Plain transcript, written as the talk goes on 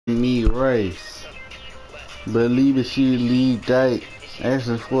Me race. Believe it, she lead tight.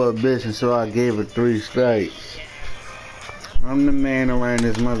 Asking for a bitch, and so I gave her 3 strikes. I'm the man around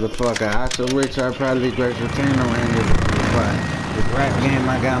this motherfucker. I so rich I probably grace a 10 around this motherfucker. This rap game,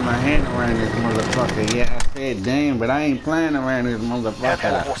 I got my hand around this motherfucker. Yeah, I said damn, but I ain't playing around this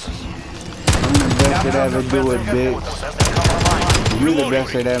motherfucker. I'm the best at ever do it, bitch. You the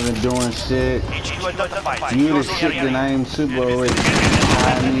best at ever doing shit. You the shit that I ain't super rich.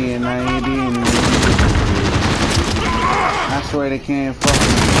 I mean, and I ain't even. I swear they can't fuck with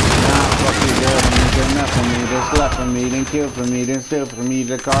me. Nah, fuck you, girl. And they enough for me. They slept for me. Then killed for me. Then steal for me.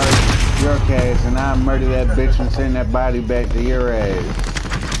 The car is your cash. And I murder that bitch and send that body back to your ass.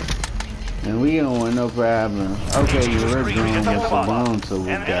 And we don't want no problem. Okay, you're grown. What's alone, so we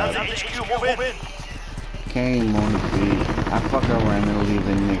got it. Came on the feet. I fuck around and leave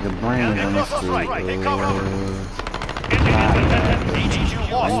a nigga brains on the street.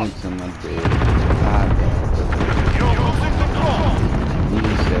 I need some of this.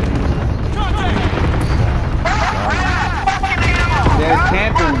 They're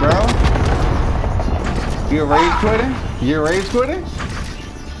camping, bro. You rage quitting? You rage quitting?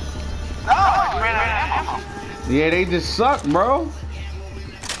 Yeah, they just suck, bro.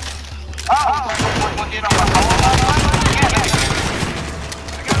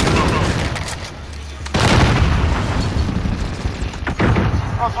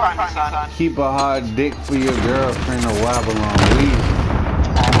 Keep a hard dick for your girlfriend to wobble on weed.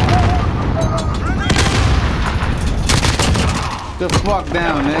 The fuck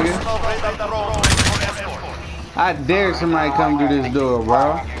down, nigga. I dare somebody come through this door,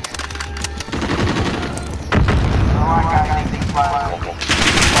 bro.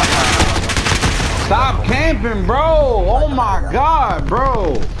 Stop camping, bro. Oh my god,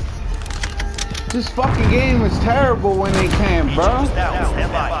 bro. This fucking game is terrible when they camp, bro.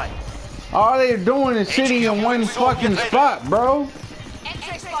 All they're doing is sitting in one fucking spot, bro.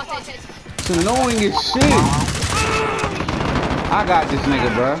 It's annoying as shit. I got this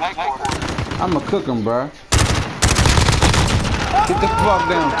nigga, bro. I'ma cook him, bro. Get the fuck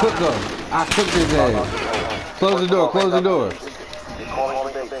down, cook him. I cooked his ass. Close the door, close the door.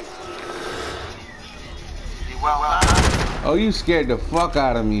 Oh, you scared the fuck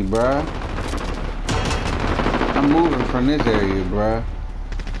out of me, bro. I'm moving from this area, bro.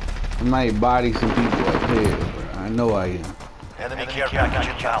 I might body some people up here, bro. I know I am. Enemy care package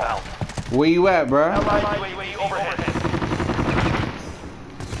inbound. Where you at, bro?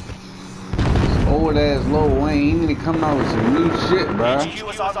 Old ass Lil Wayne, he need to come out with some new shit, bro.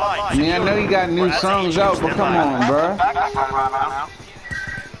 I mean, I know you got new songs out, but come on, bro.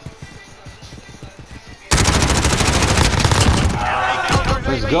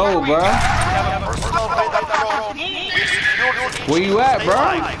 Let's go, bro. Where you at, bro?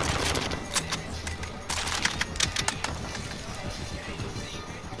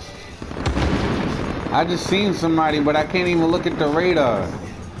 I just seen somebody, but I can't even look at the radar.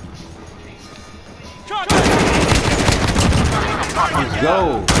 Let's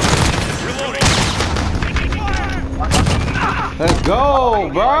go. Let's go,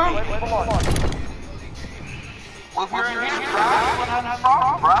 bro.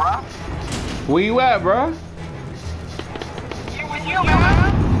 Where you at, bro?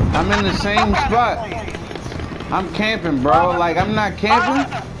 I'm in the same spot. I'm camping, bro. Like, I'm not camping.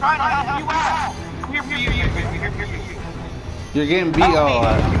 You're getting beat. Oh,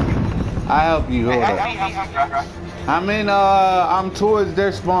 I'll help you. Hold up. I'm towards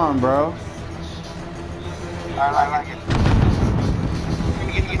their spawn, bro. I like it.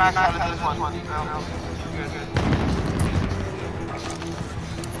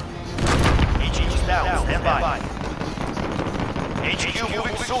 Stand by. HQ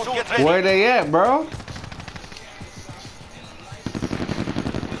moving soon. Get ready. Where they at, bro?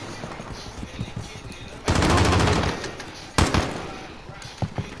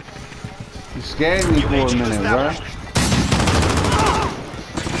 You scared me for a minute, bro.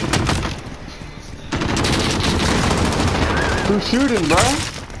 Who's shooting, bro?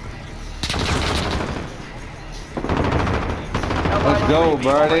 Let's go,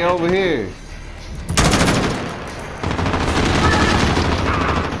 bro. They over here.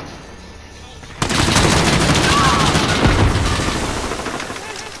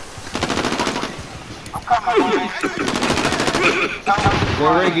 They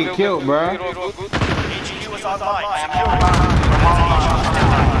already get killed, bro.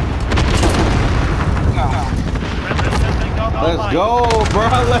 Let's go, bro.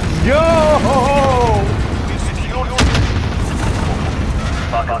 Let's go.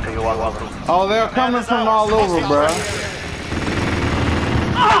 Oh, they're coming from all over, bro.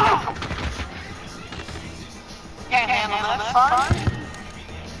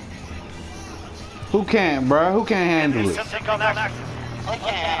 Who can't, bro? Who can't handle it?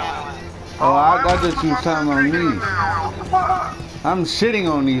 Oh, I thought you was talking on me. I'm shitting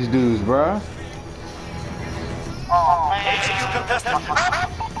on these dudes, bro.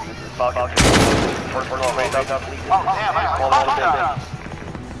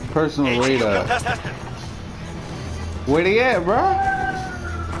 Personal radar. Where they at, bro?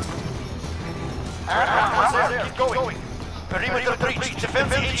 Keep going. Perimeter breach.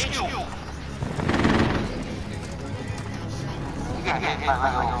 Defense HQ.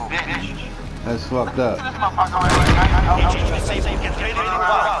 That's fucked up.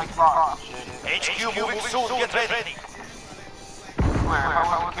 HQ moving soon. Get ready.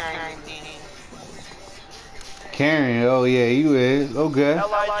 Carrying, oh yeah, you is. Okay.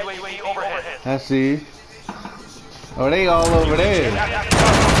 Allied UAV overhead. I see. Oh, they all over there.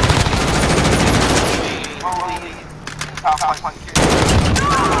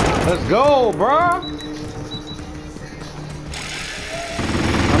 Let's go, bro.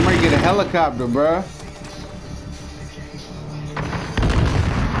 I'm ready to get a helicopter, bro.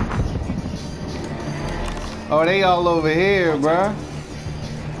 Oh, they all over here, bro.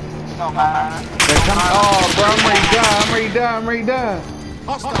 They're coming. Oh, bro, I'm ready to die. I'm ready to die. I'm ready to die.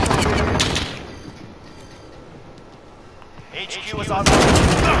 HQ is on.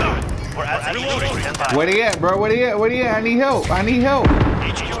 We're at reloading. Where they at, bro? Where they at? Where they at? I need help. I need help.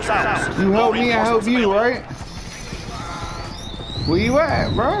 HQ is out. You help me, I help you, right? Where you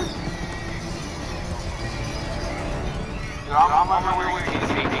at, bro? I'm on my way with you.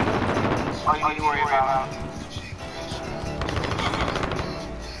 All you need to worry about.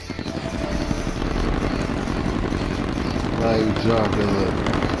 Like chocolate.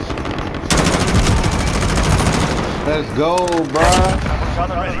 Let's go, bruh.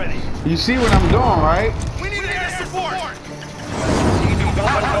 You see what I'm doing, right? We need air support.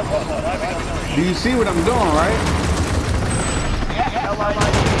 Do you see what I'm doing, right?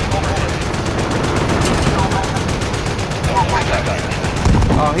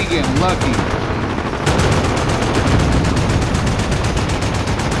 Oh, he getting lucky.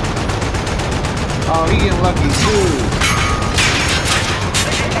 Oh, he getting lucky too.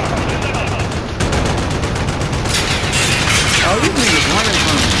 Oh, these niggas running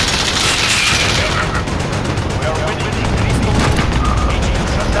from me. We are winning.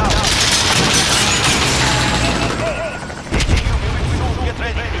 Shut down. Get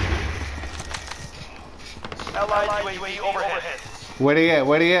ready. Allied UAV overhead. Where they at?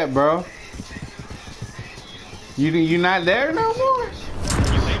 Where they at, bro? You not there no more?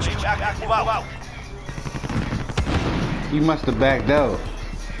 HQ move out. You must have backed out.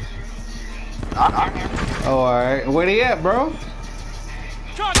 Oh, alright. Where they at, bro?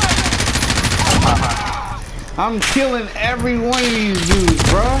 I'm killing every one of these dudes,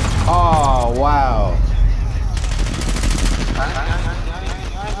 bro. Oh, wow.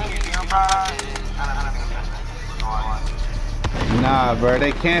 Nah, bro,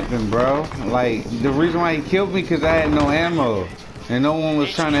 they camping, bro. Like, the reason why he killed me because I had no ammo. And no one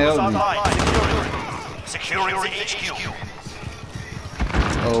was trying to help me. Securing the HQ.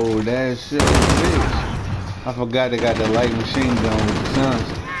 Oh, that shit, bitch. I forgot they got the light machine gun with the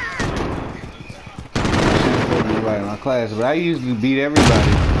sons. Everybody in my class, but I usually beat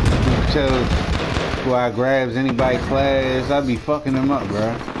everybody. Just chose who I grabs anybody's class. I be fucking them up,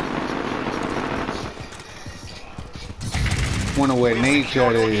 bro. Wonder where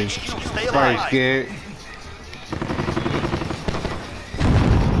nature is. Probably scared.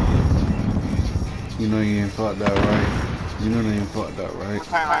 You know you ain't fucked up, right? You know they ain't fucked up, right? You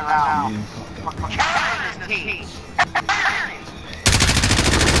ain't fucked up.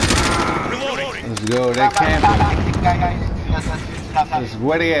 Let's go, they camping.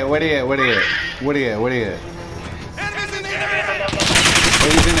 Where they at? Where they at? Where they at? Where they at? Where they at? Oh,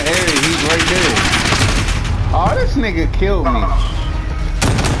 he's in the area. He's right there. Oh, this nigga killed me.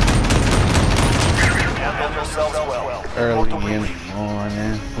 Early in the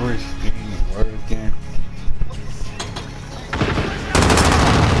morning, first thing working.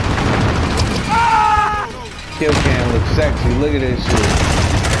 Kill cam looks sexy. Look at this shit.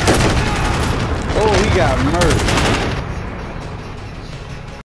 Oh, he got murked.